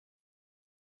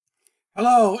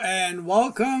Hello and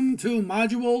welcome to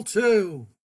Module 2,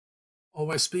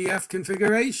 Ospf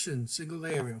configuration, single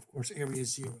area, of course, area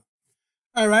 0.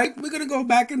 All right, we're going to go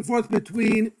back and forth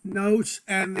between notes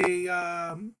and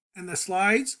the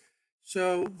slides.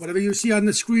 So whatever you see on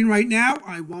the screen right now,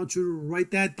 I want you to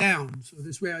write that down. So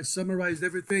this way I summarized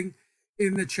everything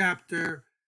in the chapter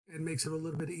and makes it a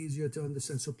little bit easier to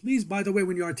understand. So please, by the way,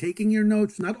 when you are taking your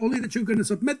notes, not only that you're going to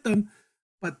submit them,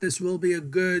 but this will be a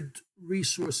good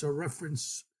resource or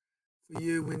reference for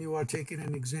you when you are taking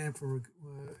an exam for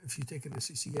if you're taking the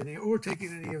CCNA or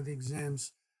taking any of the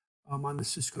exams on the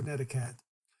Cisco NetAcad.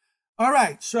 All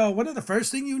right, so one of the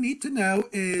first thing you need to know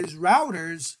is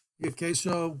routers. Okay,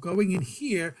 so going in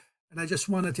here, and I just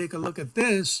want to take a look at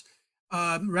this.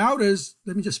 Routers,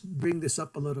 let me just bring this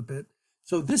up a little bit.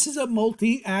 So this is a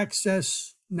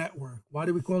multi-access network. Why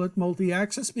do we call it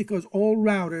multi-access? Because all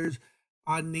routers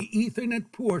on the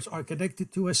Ethernet ports are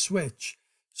connected to a switch.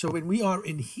 So when we are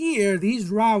in here,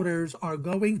 these routers are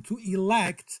going to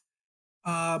elect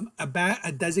a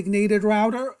designated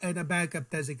router and a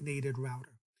backup designated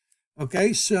router.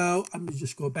 Okay, so I'm going to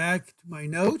just go back to my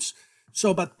notes.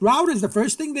 So, but routers, the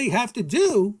first thing they have to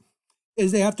do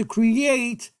is they have to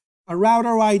create a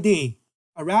router ID.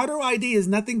 A router ID is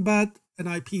nothing but an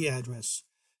IP address.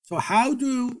 So how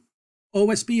do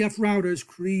OSPF routers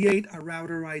create a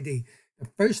router ID? The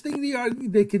first thing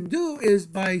they can do is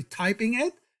by typing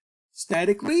it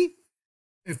statically.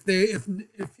 If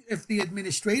the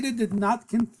administrator did not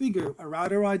configure a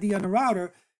router ID on a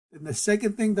router, then the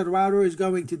second thing the router is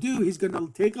going to do, he's going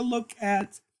to take a look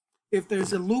at if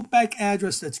there's a loopback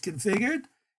address that's configured,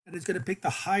 and it's going to pick the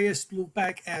highest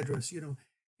loopback address,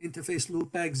 interface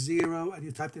loopback 0, and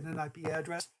you typed in an IP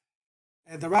address.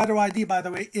 And the router ID, by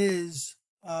the way, is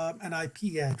an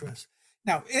IP address.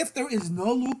 Now, if there is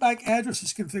no loopback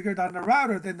addresses configured on the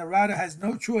router, then the router has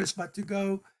no choice but to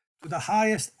go to the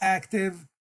highest active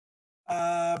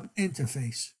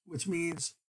interface, which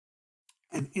means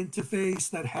an interface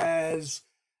that has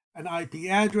an IP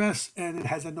address and it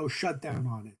has a no shutdown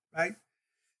on it, right?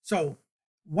 So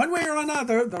one way or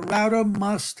another, the router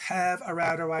must have a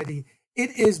router ID.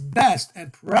 It is best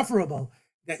and preferable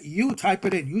that you type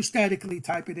it in. You statically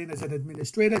type it in as an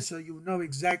administrator so you know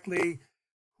exactly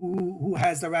who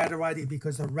has the router ID,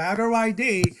 because the router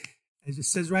ID, as it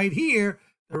says right here,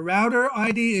 the router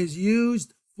ID is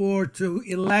used to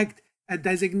elect a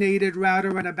designated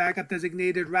router and a backup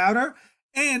designated router,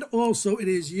 and also it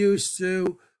is used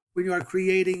to when you are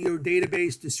creating your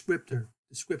database description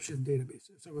database.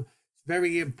 So it's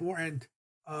very important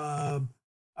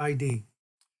ID.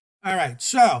 All right,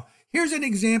 so here's an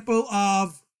example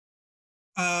of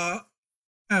a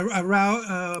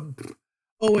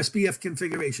OSPF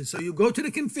configuration. So you go to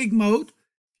the config mode,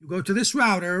 you go to this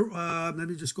router. Let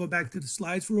me just go back to the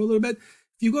slides for a little bit.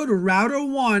 If you go to router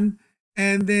 1,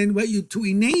 and then to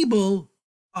enable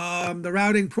the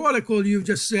routing protocol, you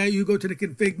just say you go to the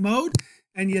config mode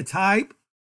and you type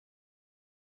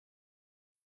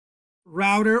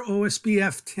router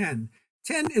OSPF 10.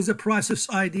 10 is a process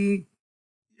ID.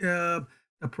 The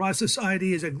process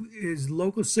ID is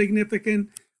local significant,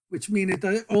 which means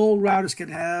that all routers can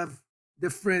have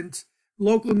different.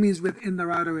 Local means within the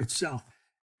router itself.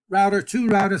 Router 2,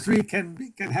 router 3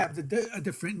 can have a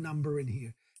different number in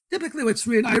here. Typically what's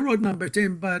written, I wrote number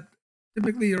 10, but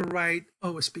typically you're right,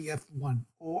 OSPF 1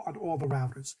 on all the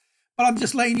routers. But I'm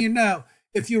just letting you know,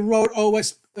 if you wrote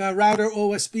router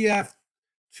OSPF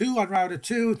 2 on router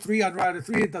 2, 3 on router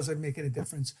 3, it doesn't make any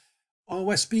difference.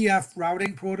 OSPF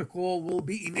routing protocol will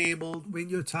be enabled when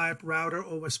you type router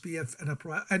OSPF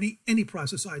and any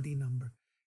process ID number.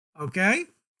 Okay.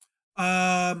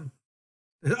 The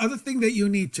other thing that you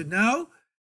need to know,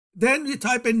 then you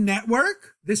type in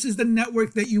network. This is the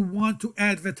network that you want to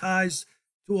advertise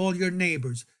to all your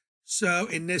neighbors. So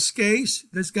in this case,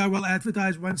 this guy will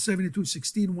advertise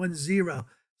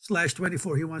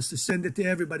 172.16.10/24. He wants to send it to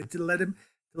everybody to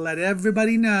let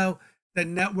everybody know that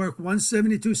network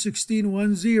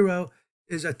 172.16.10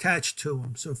 is attached to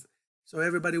him. So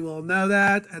everybody will know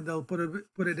that, and they'll put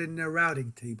it in their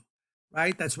routing table,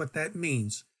 right? That's what that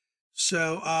means.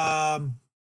 So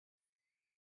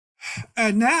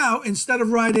and now instead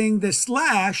of writing the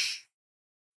slash,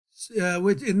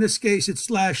 which in this case it's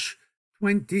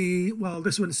 /20, well,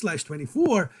 this one is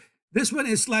 /24, this one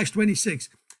is /26.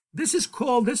 This is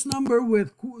called, this number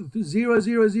with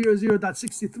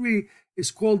 0000.63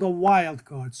 is called a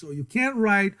wildcard. So you can't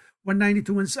write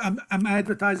 192 and I'm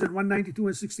advertising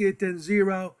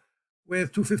 192.168.10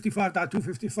 with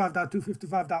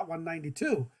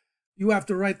 255.255.255.192. You have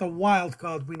to write the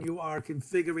wildcard when you are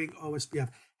configuring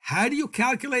OSPF. How do you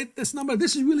calculate this number?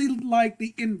 This is really like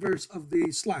the inverse of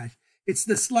the slash. It's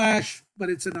the slash, but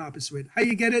it's an opposite way. How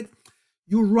you get it?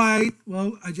 You write,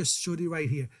 well, I just showed you right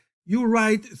here. You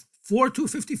write 4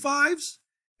 255s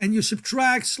and you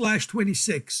subtract slash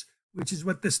 26, which is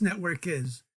what this network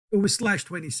is. It was slash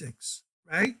 26,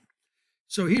 right?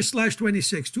 So here's slash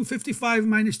 26. 255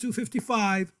 minus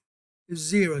 255 is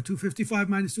 0. 255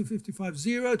 minus 255,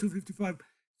 0. 255,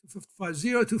 255,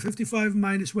 0. 255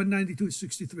 minus 192 is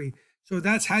 63. So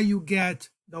that's how you get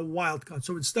the wildcard.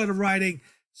 So instead of writing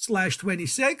slash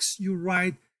 26, you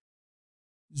write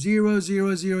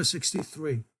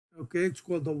 00063. Okay, it's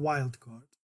called the wildcard.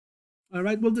 All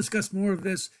right, we'll discuss more of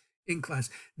this in class.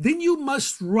 Then you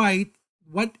must write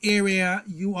what area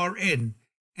you are in.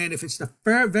 And if it's the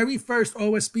very first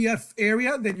OSPF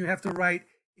area, then you have to write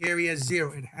area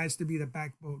 0. It has to be the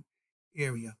backbone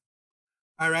area.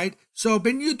 All right, so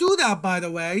when you do that, by the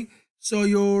way, so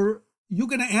you're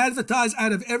going to advertise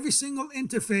out of every single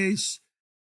interface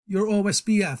your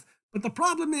OSPF. But the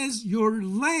problem is your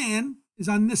LAN is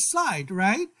on this side,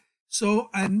 right? So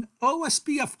an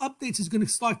OSPF updates is going to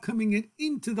start coming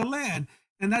into the LAN,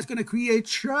 and that's going to create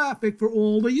traffic for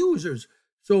all the users.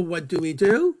 So what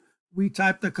do? We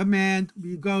type the command,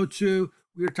 we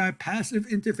type passive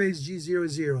interface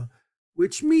G00,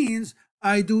 which means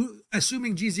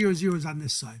assuming G00 is on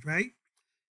this side, right?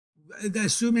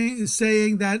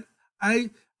 Saying that I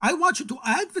want you to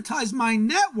advertise my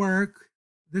network,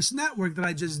 this network that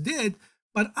I just did,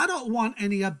 but I don't want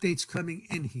any updates coming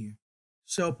in here.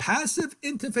 So passive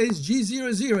interface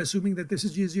G00, assuming that this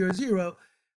is G00,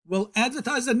 will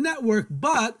advertise the network,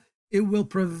 but it will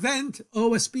prevent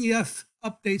OSPF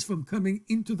updates from coming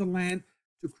into the LAN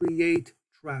to create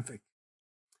traffic.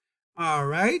 All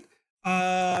right.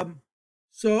 And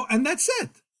that's it,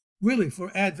 really,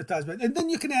 for advertisement. And then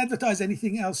you can advertise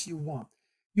anything else you want.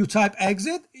 You type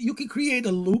exit. You can create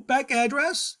a loopback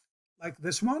address, like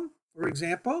this one, for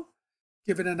example.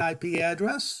 Give it an IP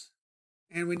address.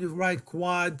 And when you write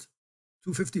quad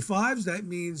 255s, that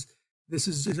means this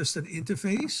is just an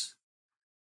interface.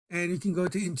 And you can go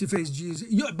to interface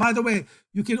G0. By the way,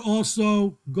 you can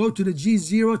also go to the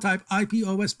G0, type IP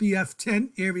OSPF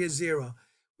 10 area 0.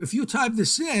 If you type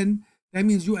this in, that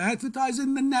means you advertise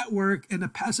in the network and the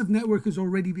passive network has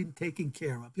already been taken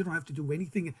care of. You don't have to do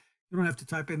anything. You don't have to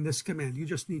type in this command. You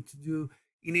just need to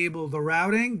enable the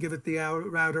routing, give it the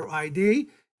router ID,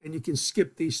 and you can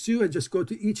skip these two and just go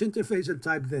to each interface and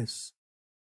type this.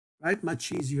 Right?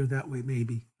 Much easier that way,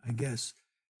 maybe, I guess.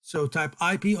 So type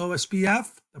IP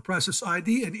OSPF, the process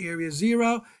ID, and area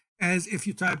 0, as if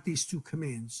you type these two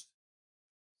commands.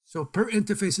 So per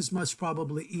interface is much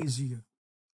probably easier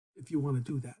if you want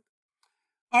to do that.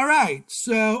 All right,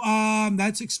 so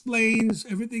that explains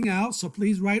everything else. So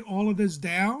please write all of this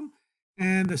down,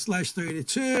 and the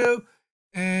 /32,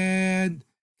 and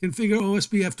configure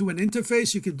OSPF to an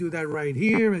interface. You can do that right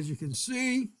here, as you can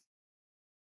see.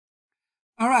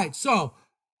 All right, so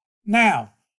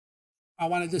now I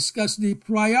want to discuss the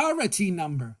priority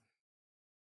number.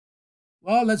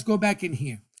 Well, let's go back in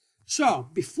here. So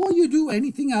before you do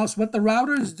anything else, what the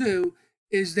routers do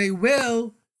is they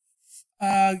will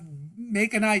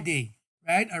make an ID,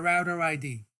 right? A router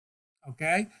ID,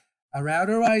 okay? A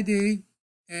router ID,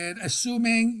 and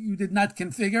assuming you did not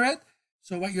configure it,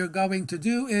 so what you're going to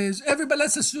do is,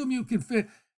 let's assume you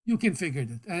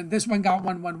configured it, and this one got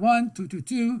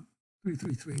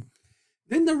 111.222.333.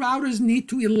 Then the routers need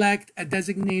to elect a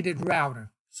designated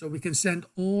router, so we can send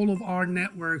all of our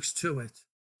networks to it,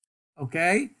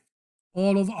 okay?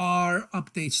 All of our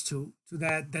updates to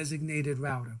that designated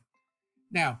router.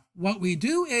 Now, what we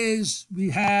do is we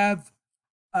have,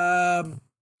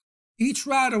 each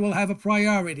router will have a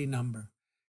priority number.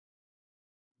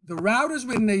 The routers,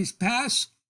 when they pass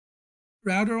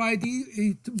router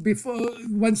ID,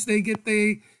 once they get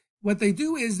what they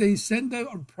do is they send a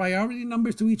priority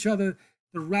numbers to each other.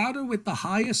 The router with the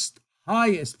highest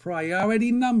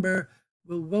priority number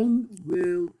will win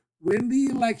the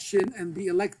election and be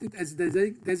elected as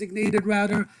the designated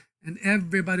router, and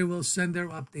everybody will send their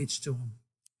updates to them.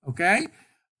 Okay?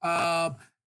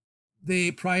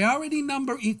 The priority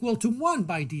number equal to 1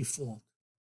 by default.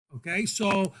 Okay,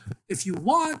 so if you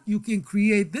want, you can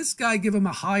create this guy, give him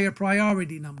a higher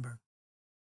priority number.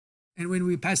 And when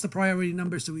we pass the priority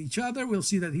numbers to each other, we'll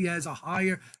see that he has a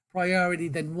higher priority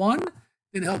than 1,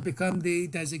 then he'll become the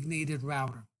designated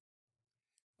router.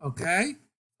 Okay,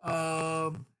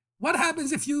 what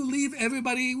happens if you leave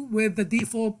everybody with the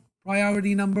default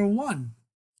priority number 1,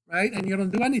 right? And you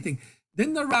don't do anything.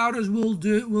 Then the routers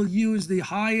will use the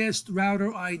highest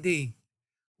router ID.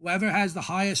 Whoever has the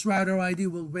highest router ID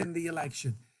will win the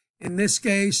election. In this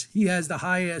case, he has the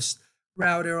highest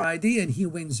router ID and he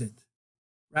wins it,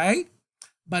 right?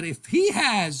 But if he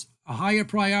has a higher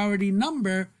priority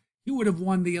number, he would have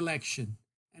won the election.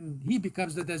 And he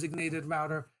becomes the designated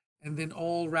router, and then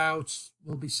all routes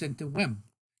will be sent to him,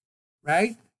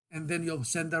 right? And then you'll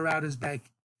send the routers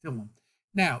back to him.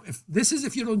 Now,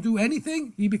 if you don't do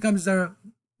anything, he becomes the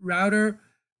router,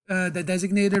 the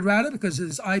designated router, because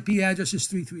his IP address is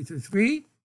 3333,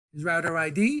 his router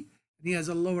ID, and he has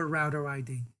a lower router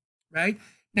ID, right?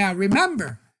 Now,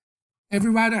 remember,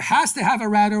 every router has to have a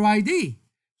router ID.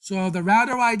 So the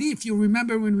router ID, if you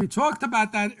remember when we talked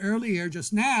about that earlier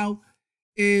just now,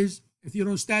 is if you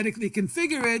don't statically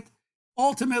configure it,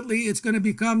 ultimately it's going to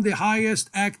become the highest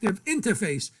active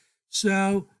interface.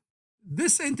 So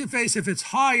this interface, if it's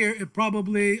higher, it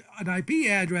probably an IP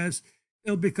address,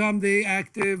 it'll become the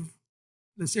active,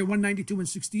 let's say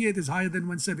 192.168 is higher than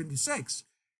 176.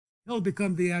 He'll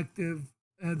become the active,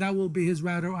 that will be his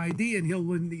router ID, and he'll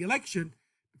win the election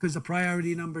because the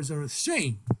priority numbers are the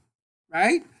same,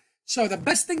 right? So the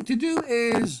best thing to do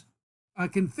is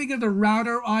configure the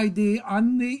router ID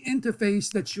on the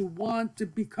interface that you want to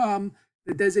become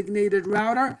the designated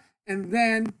router, and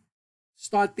then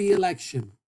start the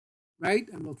election, right?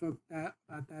 And we'll talk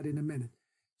about that in a minute.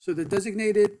 So the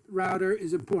designated router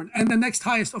is important. And the next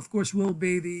highest, of course, will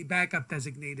be the backup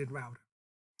designated router.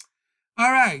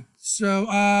 All right, so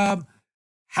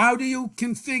how do you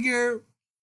configure?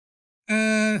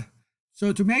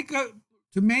 So to make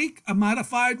a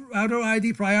modified router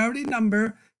ID priority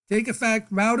number, take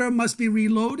effect, router must be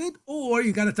reloaded, or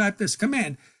you got to type this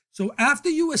command. So after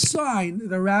you assign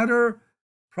the router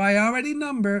priority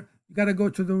number, you got to go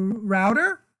to the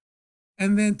router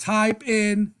and then type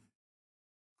in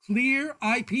clear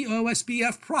IP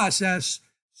Ospf process.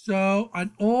 So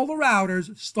on all the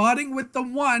routers, starting with the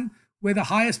one where the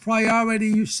highest priority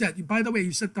you set. By the way,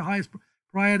 you set the highest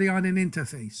priority on an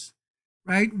interface,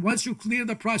 right? Once you clear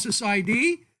the process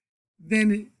ID,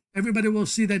 then everybody will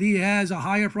see that he has a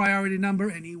higher priority number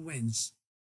and he wins,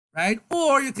 right?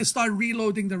 Or you can start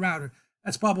reloading the router.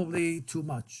 That's probably too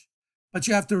much. But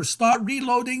you have to start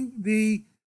reloading the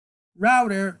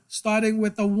router, starting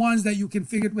with the ones that you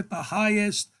configured with the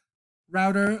highest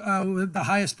router, with the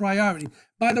highest priority.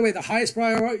 By the way, the highest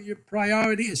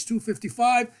priority is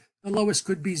 255. The lowest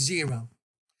could be 0.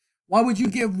 Why would you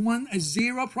give one a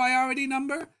 0 priority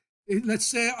number? Let's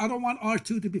say I don't want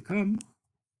R2 to become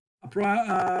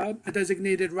a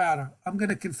designated router. I'm going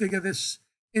to configure this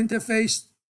interface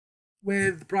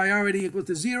with priority equal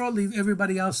to 0, leave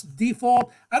everybody else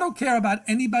default. I don't care about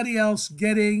anybody else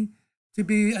getting to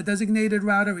be a designated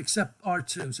router except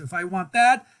R2. So if I want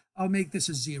that, I'll make this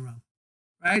a 0,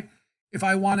 right? If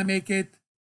I want to make it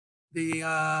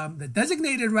the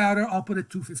designated router, I'll put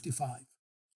it 255.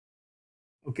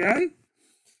 Okay?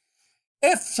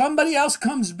 If somebody else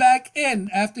comes back in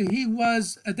after he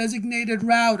was a designated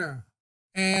router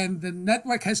and the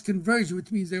network has converged,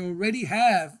 which means they already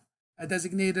have a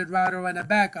designated router and a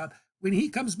backup, when he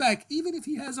comes back, even if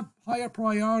he has a higher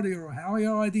priority or a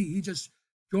higher ID, he just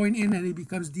join in and he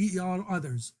becomes DER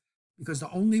others, because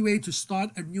the only way to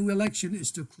start a new election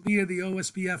is to clear the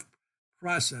Ospf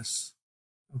process.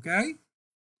 Okay?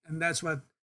 And that's what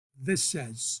this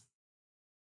says.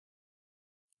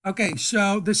 Okay,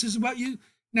 so this is what you,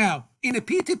 now in a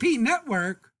P2P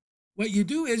network, what you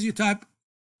do is you type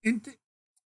interface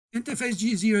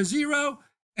G00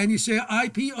 and you say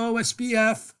IP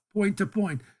Ospf point to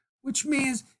point, which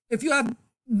means if you have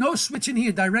no switch in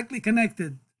here directly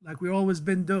connected, like we've always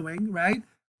been doing, right,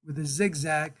 with a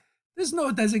zigzag, there's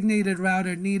no designated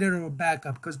router needed or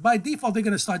backup, because by default they're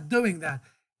going to start doing that.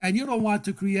 And you don't want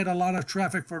to create a lot of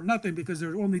traffic for nothing because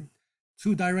there are only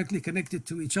two directly connected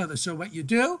to each other. So what you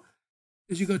do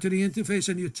is you go to the interface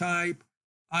and you type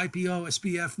IP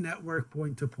Ospf network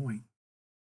point to point.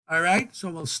 All right,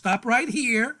 so we'll stop right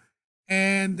here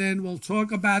and then we'll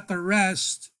talk about the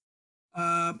rest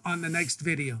on the next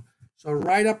video. So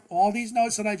write up all these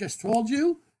notes that I just told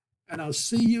you, and I'll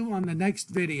see you on the next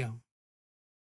video.